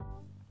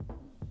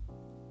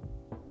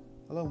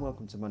Hello and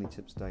welcome to Money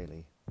Tips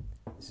Daily.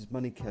 This is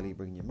Money Kelly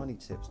bringing you money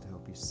tips to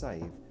help you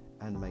save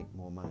and make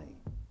more money.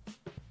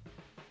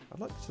 I'd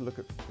like to look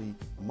at the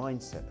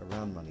mindset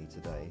around money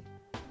today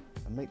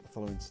and make the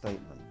following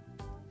statement.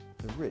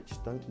 The rich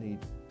don't need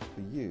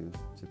for you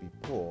to be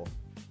poor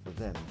for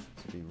them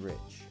to be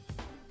rich.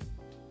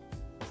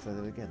 I'll say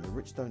that again. The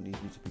rich don't need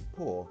you to be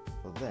poor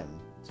for them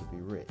to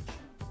be rich.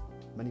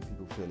 Many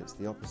people feel it's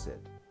the opposite.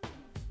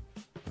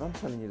 But I'm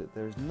telling you that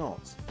there is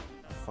not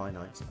a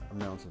finite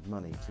amount of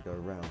money to go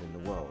around in the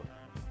world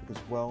because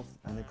wealth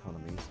and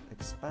economies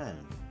expand.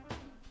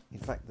 In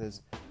fact,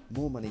 there's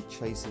more money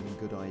chasing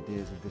good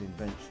ideas and good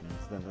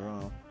inventions than there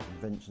are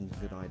inventions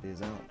and good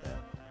ideas out there.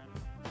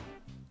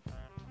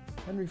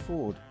 Henry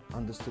Ford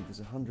understood this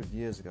 100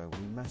 years ago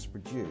when he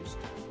mass-produced,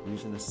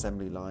 using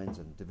assembly lines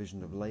and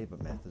division of labour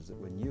methods that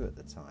were new at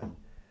the time,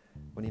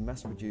 when he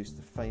mass-produced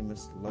the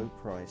famous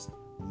low-priced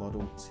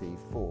Model T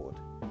Ford,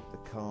 the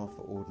car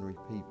for ordinary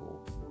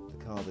people, the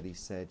car that he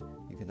said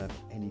you can have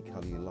any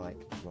colour you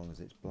like as long as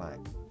it's black.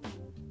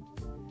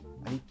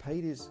 And he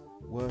paid his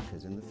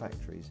workers in the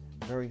factories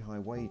very high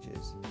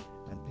wages,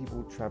 and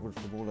people travelled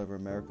from all over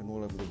America and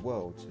all over the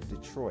world to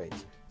Detroit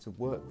to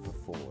work for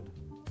Ford.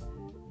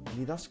 And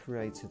he thus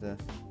created a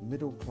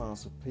middle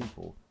class of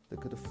people that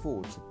could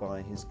afford to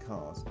buy his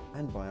cars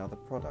and buy other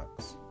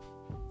products.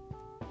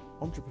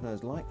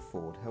 Entrepreneurs like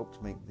Ford helped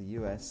make the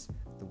US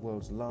the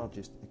world's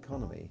largest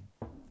economy,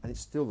 and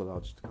it's still the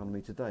largest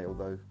economy today,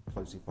 although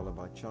closely followed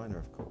by China,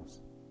 of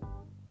course.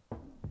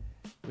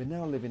 We're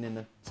now living in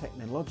a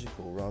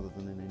technological rather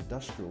than an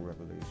industrial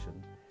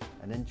revolution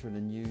and entering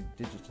a new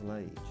digital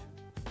age.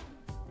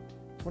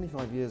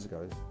 25 years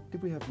ago,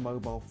 did we have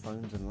mobile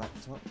phones and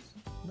laptops?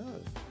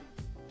 No,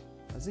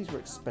 as these were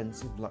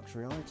expensive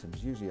luxury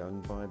items usually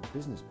owned by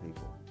business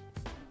people.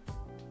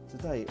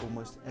 Today,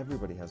 almost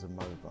everybody has a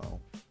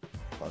mobile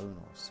phone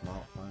or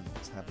smartphone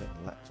or tablet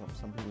and laptop.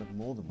 Some people have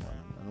more than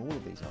one, and all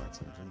of these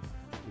items, and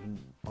even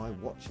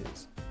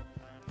iWatches.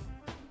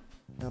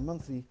 Now, a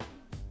monthly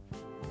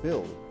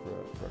bill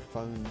for a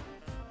phone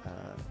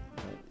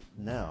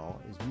now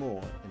is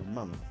more in a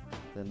month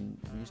than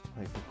we used to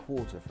pay for a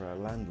quarter for our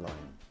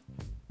landline.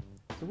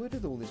 So where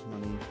did all this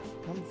money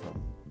come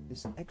from?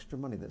 This extra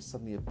money that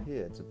suddenly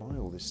appeared to buy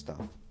all this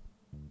stuff?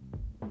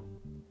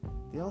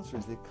 The answer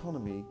is the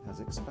economy has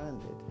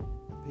expanded,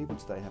 and people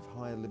today have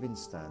higher living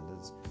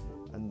standards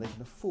and they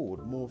can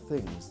afford more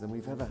things than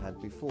we've ever had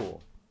before.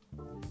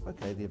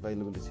 Okay, the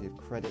availability of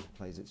credit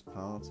plays its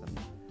part and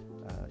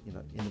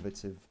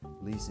innovative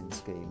leasing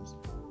schemes,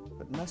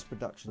 but mass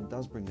production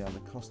does bring down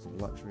the cost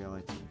of luxury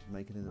items,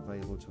 making it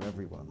available to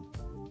everyone,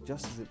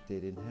 just as it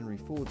did in Henry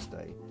Ford's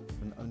day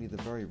when only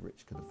the very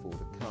rich could afford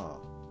a car.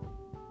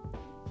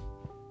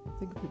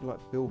 Think of people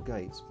like Bill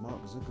Gates,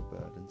 Mark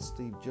Zuckerberg and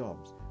Steve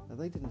Jobs. Now,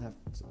 they didn't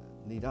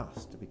need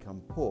us to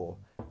become poor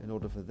in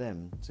order for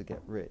them to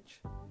get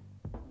rich.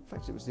 In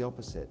fact, it was the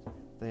opposite.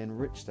 They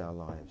enriched our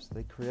lives.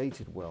 They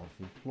created wealth,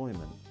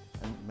 employment,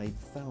 and made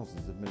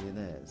thousands of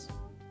millionaires.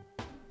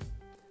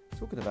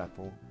 Talking of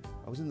Apple,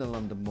 I was in the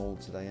London Mall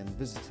today and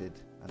visited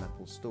an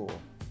Apple store,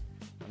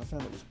 and I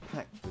found it was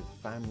packed with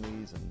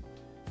families and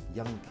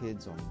young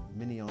kids on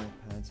mini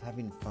iPads,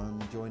 having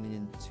fun, joining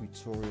in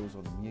tutorials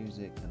on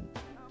music and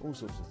all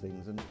sorts of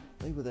things, and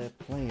they were there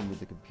playing with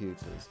the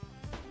computers.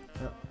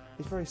 Now,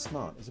 it's very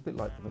smart. It's a bit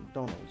like the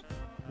McDonald's.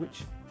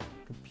 Which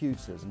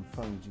computers and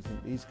phones do you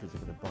think these kids are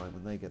going to buy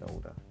when they get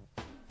older?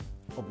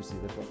 Obviously,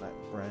 they've got that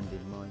brand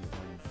in mind of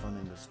having fun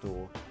in the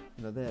store.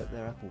 You know,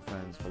 they're Apple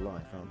fans for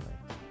life, aren't they?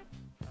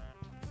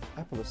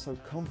 Apple are so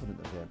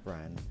confident of their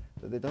brand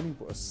that they don't even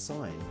put a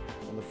sign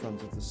on the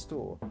front of the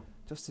store,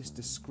 just this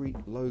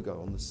discreet logo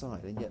on the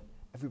side, and yet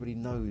everybody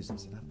knows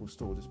it's an Apple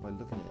store just by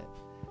looking at it,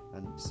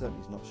 and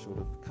certainly is not short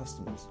of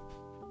customers.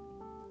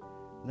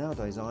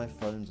 Nowadays,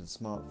 iPhones and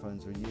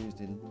smartphones are used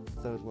in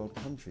third world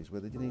countries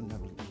where they didn't even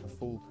have a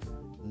full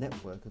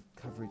network of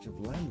coverage of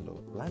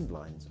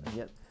landlines, and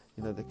yet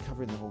they're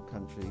covering the whole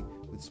country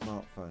with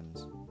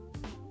smartphones.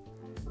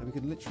 And we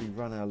can literally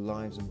run our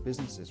lives and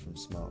businesses from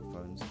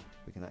smartphones.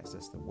 We can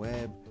access the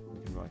web,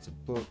 we can write a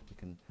book, we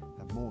can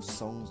have more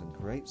songs and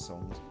create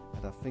songs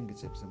at our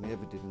fingertips than we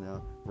ever did in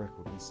our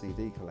record and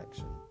CD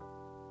collection.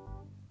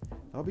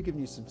 I'll be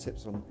giving you some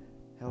tips on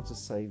how to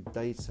save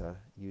data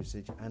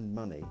usage and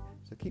money,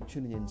 so keep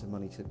tuning in to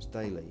Money Tips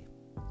Daily.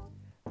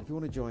 If you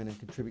want to join and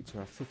contribute to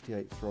our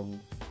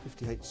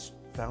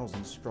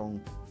 58,000 strong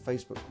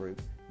Facebook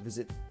group,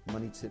 visit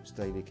Money Tips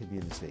Daily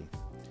Community.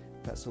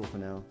 That's all for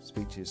now.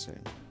 Speak to you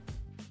soon.